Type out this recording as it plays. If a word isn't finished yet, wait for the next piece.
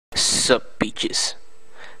Sup beaches.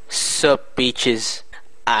 Sup beaches.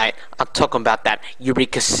 I'm talking about that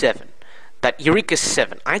Eurekas 7. That Eurekas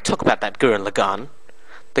 7. I ain't talking about that Gurren Lagann.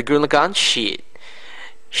 The Gurren Lagann shit.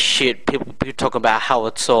 Shit, people talking about how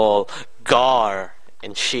it's all gar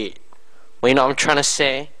and shit. Well, you know what I'm trying to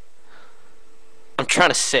say? I'm trying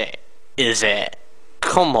to say is that,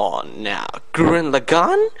 come on now, Gurren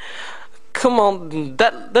Lagann? Come on,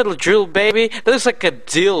 that little drill baby, that looks like a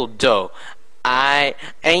dildo. I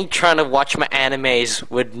ain't trying to watch my animes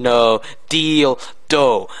with no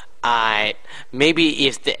dildo. Maybe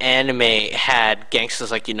if the anime had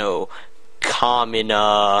gangsters like, Kamina,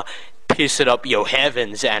 Piss It Up Yo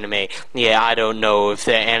Heavens anime. Yeah, I don't know if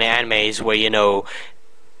there are any animes where,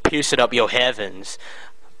 Pierce It Up Yo Heavens.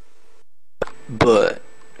 But,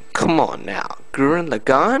 come on now, Gurren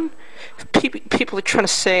Lagann? People are trying to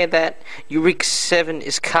say that Eurekas 7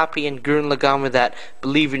 is copying Gurren Lagann with that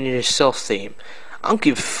Believe in Yourself theme. I don't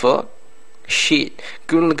give a fuck. Shit.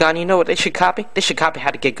 Gurren Lagann, you know what they should copy? They should copy how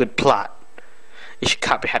to get good plot. They should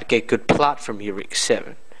copy how to get good plot from Eurekas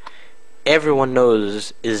 7. Everyone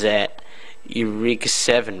knows is that Eurekas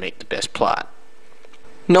 7 make the best plot.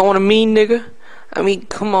 Know what I mean, nigga? I mean,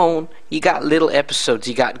 come on. You got little episodes.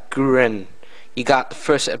 You got Gurren. You got the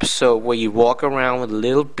first episode where you walk around with a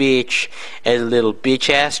little bitch and a little bitch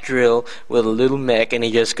ass drill with a little mech, and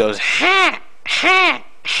he just goes ha ha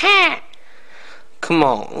ha. Come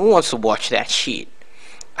on, who wants to watch that shit?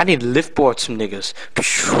 I need to lift board some niggas.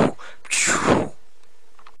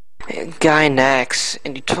 And Gainax,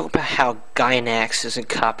 and you talk about how Gainax isn't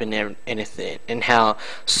copying anything, and how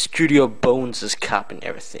Studio Bones is copying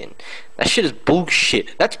everything. That shit is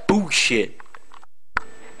bullshit. That's bullshit.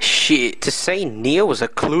 Shit, to say Nia was a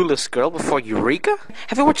clueless girl before Eureka?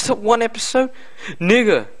 Have you watched that one episode?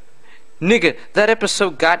 Nigga, that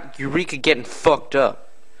episode got Eureka getting fucked up.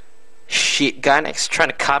 Shit, Gainax trying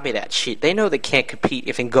to copy that shit. They know they can't compete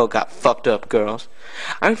if Go got fucked up girls.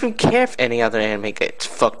 I don't even care if any other anime gets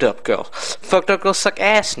fucked up girls. Fucked up girls suck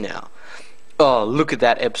ass now. Oh, look at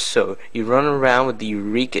that episode. You running around with the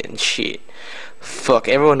Eureka and shit. Fuck,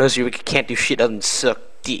 everyone knows Eureka can't do shit other than suck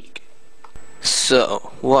dick.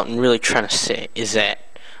 So, what I'm really trying to say is that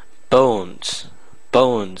Bones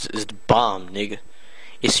is the bomb, nigga.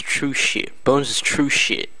 It's true shit. Bones is true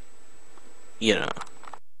shit.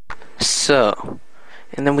 So,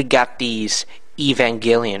 and then we got these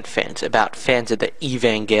Evangelion fans of the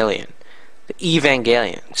Evangelion. The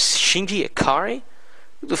Evangelion. Shinji Ikari?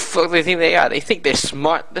 Who the fuck do they think they are? They think they're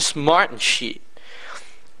smart. They're smart and shit.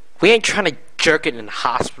 We ain't trying to jerk it in the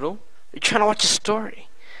hospital. We're trying to watch a story.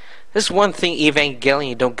 This is one thing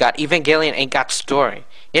Evangelion don't got. Evangelion ain't got story.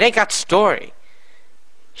 It ain't got story.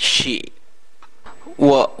 Shit.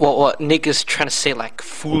 What niggas trying to say like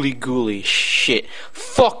Fooly Gooly shit.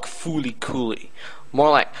 Fuck Fooly Cooly.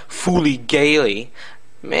 More like Fooly Gaily.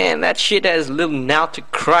 Man, that shit has little Naruto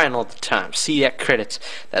crying all the time. See that credits.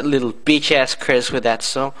 That little bitch ass credits with that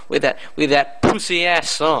song. With that pussy ass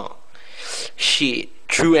song. Shit.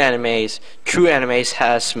 True animes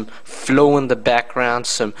has some flow in the background,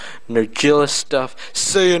 some Nergilla stuff.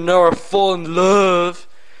 Sayonara, fall in love.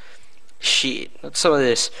 Shit, not some of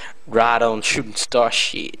this ride on shooting star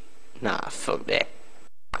shit. Nah, fuck that.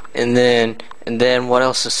 And then what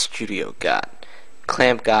else the studio got?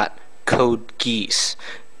 Clamp got Code Geass.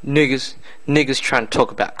 Niggas trying to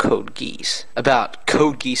talk about Code Geass. About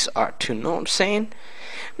Code Geass R2, know what I'm saying?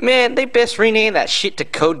 Man, they best rename that shit to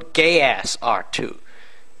Code Gay Ass R2.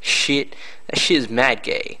 Shit, that shit is mad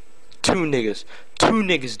gay. Two niggas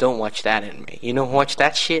don't watch that anime. You know who watch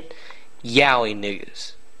that shit? Yaoi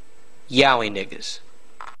niggas.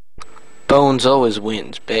 Bones always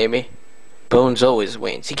wins, baby. Bones always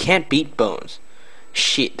wins. You can't beat Bones.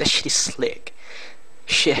 Shit, that shit is slick.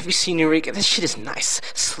 Shit, have you seen Eureka? That shit is nice,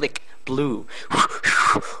 slick, blue.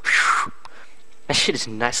 That shit is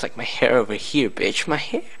nice like my hair over here, bitch. My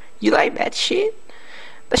hair. You like that shit?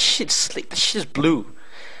 That shit's slick. That shit is blue.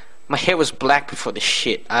 My hair was black before the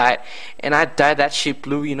shit, alright? And I dyed that shit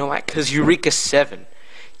blue, you know why? Cause Eurekas 7.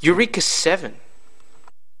 Eurekas 7.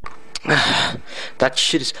 That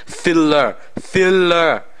shit is filler.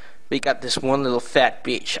 We got this one little fat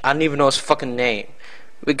bitch. I don't even know his fucking name.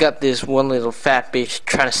 We got this one little fat bitch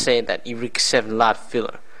trying to say that Eurekas 7 lot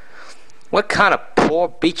filler. What kind of poor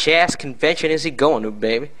bitch ass convention is he going to,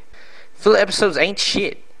 baby? Filler episodes ain't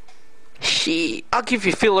shit. Shit. I'll give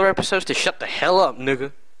you filler episodes to shut the hell up,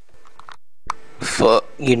 nigga. Fuck,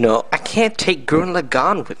 I can't take Gurren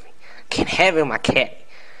Lagann with me. I can't have it in my caddy.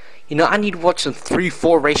 I need to watch some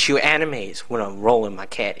 3-4 ratio animes when I'm rolling my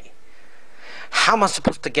caddy. How am I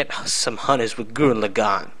supposed to get some hunters with Gurren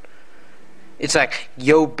Lagann? It's like,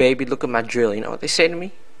 yo baby, look at my drill. You know what they say to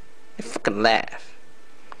me? They fucking laugh.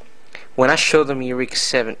 When I show them Eureka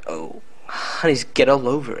 7, oh, honeys get all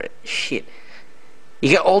over it. Shit. You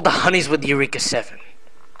get all the honeys with Eureka 7.